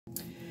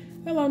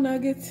Hello,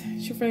 Nuggets.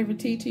 It's your favorite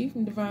TT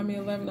from Divine Me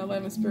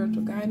 1111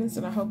 Spiritual Guidance,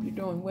 and I hope you're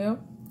doing well.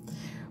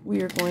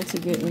 We are going to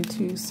get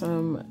into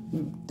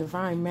some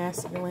Divine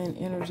Masculine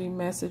energy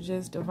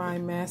messages.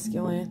 Divine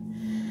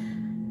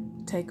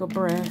Masculine, take a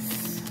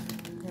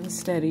breath and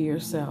steady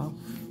yourself.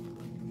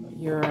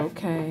 You're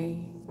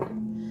okay.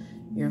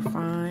 You're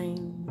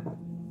fine.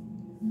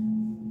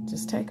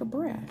 Just take a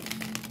breath.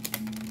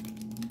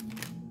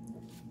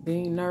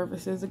 Being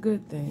nervous is a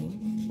good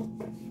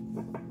thing.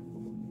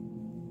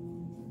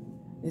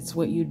 It's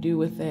what you do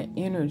with that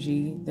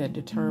energy that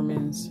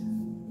determines,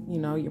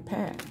 your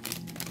path.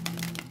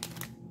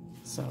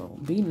 So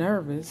be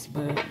nervous,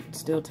 but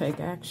still take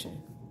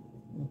action.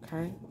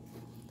 Okay?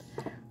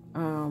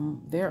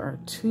 There are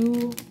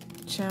 2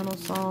 channel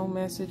song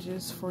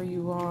messages for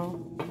you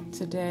all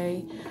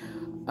today.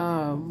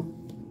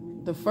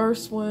 The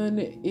first one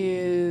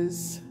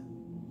is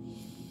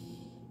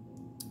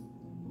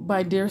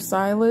by Dear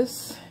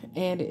Silas,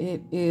 and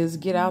it is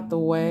Get Out the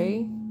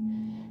Way.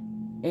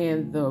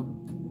 And the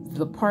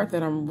part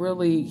that I'm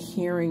really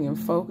hearing and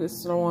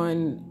focused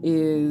on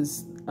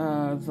is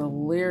the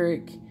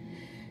lyric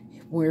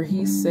where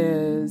he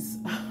says,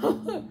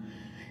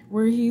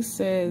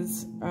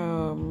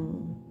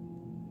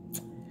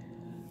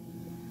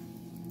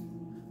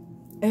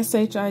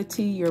 SHIT,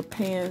 your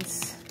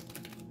pants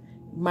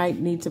might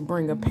need to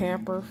bring a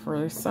pamper.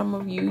 For some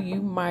of you,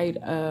 you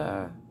might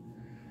have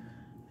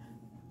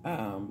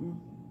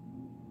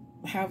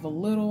a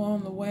little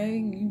on the way.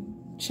 You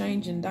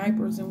changing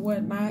diapers and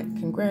whatnot.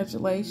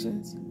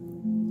 Congratulations.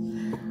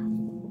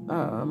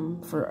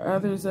 For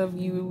others of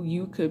you,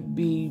 you could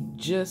be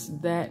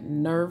just that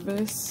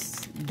nervous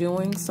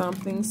doing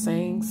something,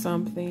 saying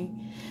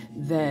something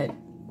that,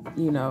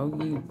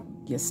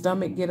 your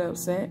stomach get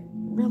upset.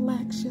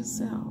 Relax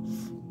yourself.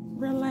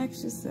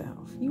 Relax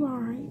yourself. You all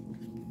right.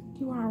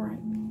 You all right.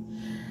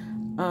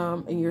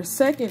 And your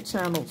second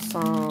channel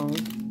song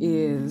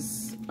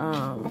is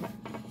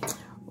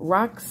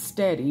Rock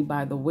Steady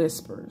by The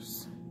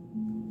Whispers.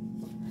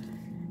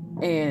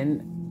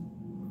 And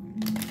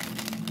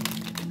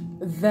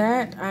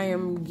that I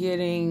am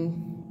getting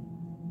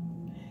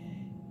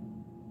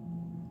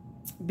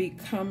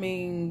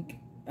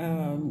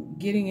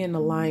getting in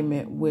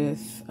alignment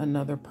with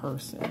another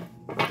person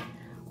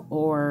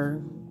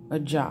or a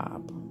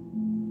job.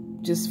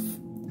 Just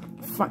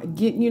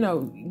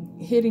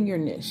hitting your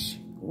niche.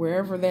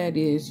 Wherever that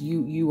is,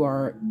 you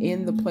are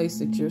in the place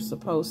that you're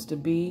supposed to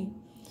be.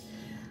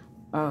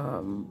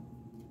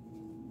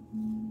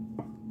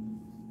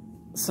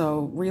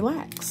 So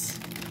relax.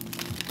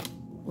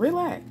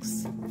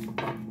 Relax.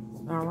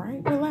 All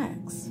right,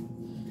 relax.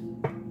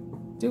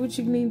 Do what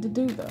you need to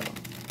do, though.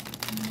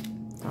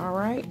 All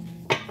right?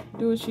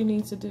 Do what you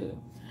need to do.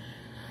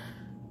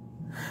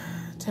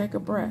 Take a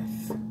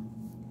breath.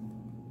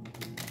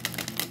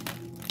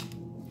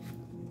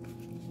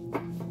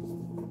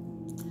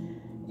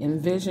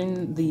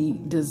 Envision the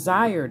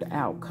desired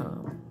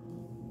outcome.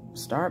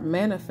 Start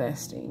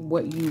manifesting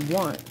what you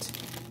want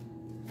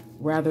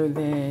rather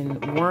than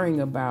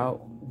worrying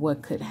about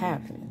what could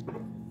happen.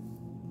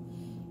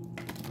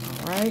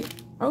 All right.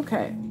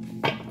 Okay.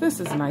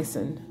 This is nice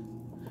and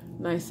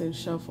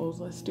shuffles.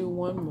 Let's do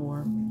one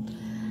more,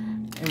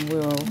 and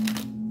we'll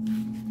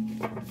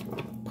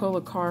pull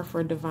a card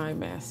for Divine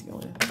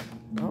Masculine.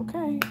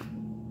 Okay.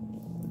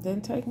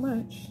 Didn't take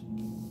much.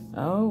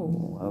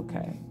 Oh,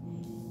 okay.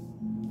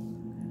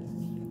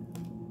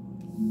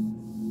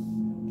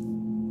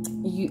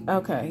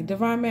 Okay,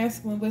 Divine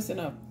Masculine, listen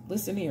up.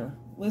 Listen here.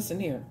 Listen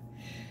here.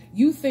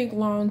 You think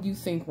long, you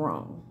think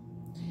wrong.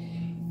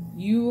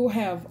 You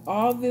have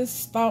all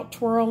this thought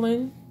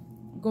twirling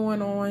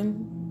going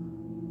on.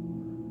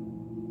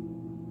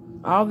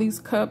 All these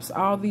cups,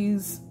 all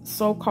these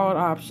so-called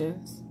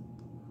options.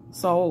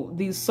 So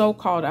these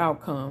so-called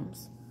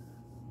outcomes.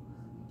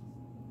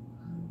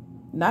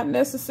 Not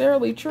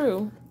necessarily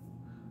true.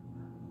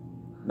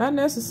 Not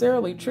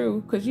necessarily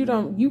true, because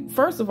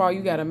first of all,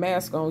 you got a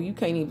mask on. You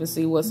can't even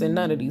see what's in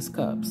none of these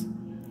cups.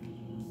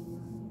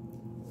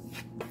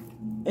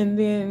 And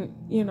then,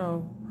 you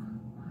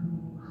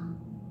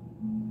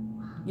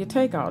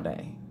take all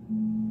day.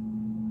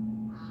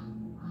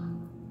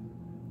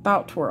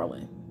 Thought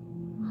twirling.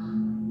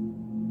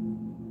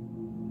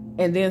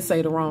 And then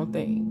say the wrong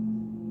thing.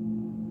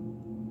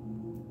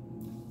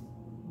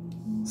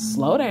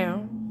 Slow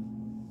down.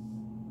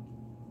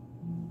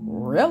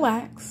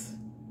 Relax.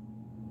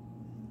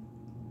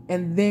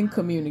 And then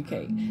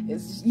communicate.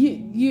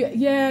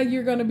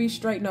 You're going to be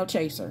straight no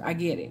chaser. I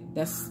get it.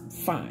 That's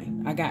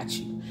fine. I got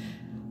you.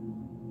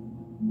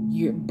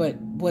 But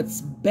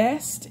what's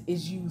best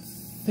is you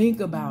think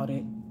about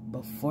it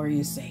before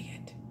you say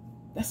it.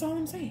 That's all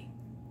I'm saying.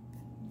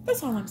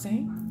 That's all I'm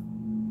saying.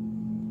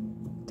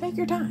 Take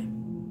your time.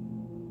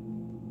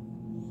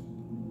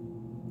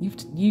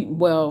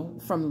 Well,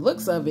 from the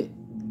looks of it,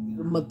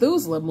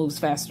 Methuselah moves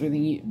faster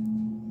than you.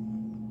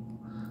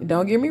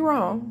 Don't get me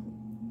wrong.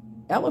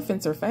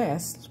 Elephants are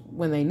fast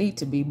when they need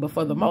to be, but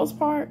for the most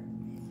part,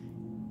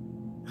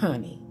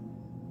 honey,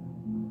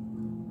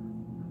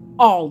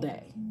 all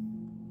day.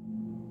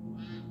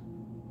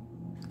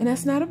 And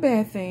that's not a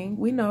bad thing.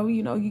 We know,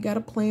 you got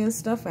to plan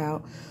stuff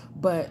out.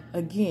 But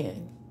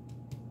again,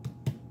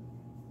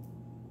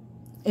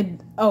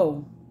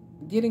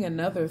 getting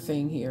another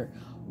thing here,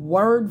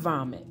 word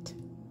vomit.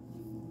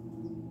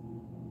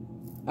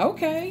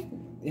 Okay,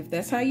 if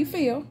that's how you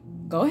feel,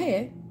 go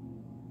ahead.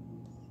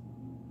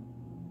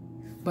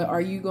 But are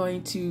you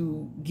going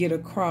to get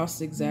across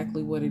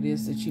exactly what it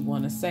is that you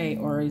want to say,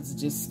 or is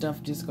just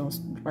stuff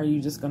are you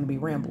just going to be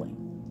rambling?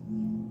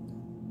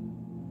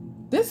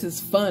 This is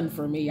fun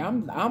for me.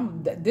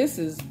 This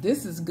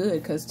is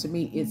good, because to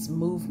me it's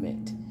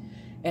movement.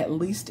 At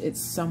least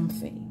it's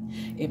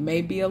something. It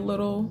may be a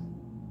little,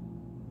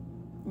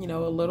 a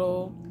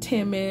little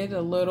timid,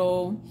 a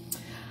little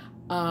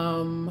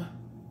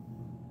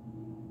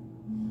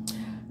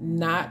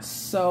not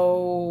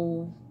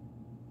so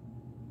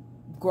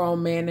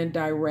grown man and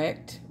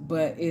direct,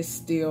 but it's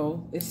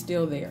still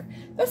there.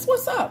 That's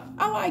what's up.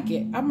 I like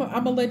it. I'm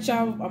gonna let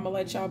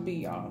y'all be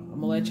y'all. I'm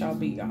gonna let y'all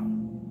be y'all.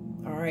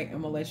 All right,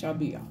 I'm gonna let y'all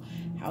be y'all.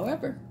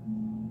 However,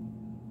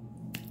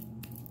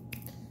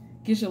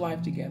 get your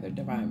life together,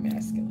 divine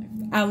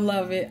masculine. I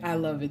love it. I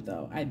love it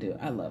though. I do.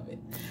 I love it.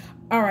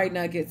 All right,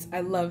 Nuggets.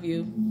 I love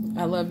you.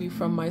 I love you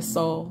from my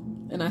soul,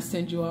 and I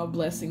send you all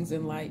blessings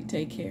and light.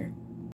 Take care.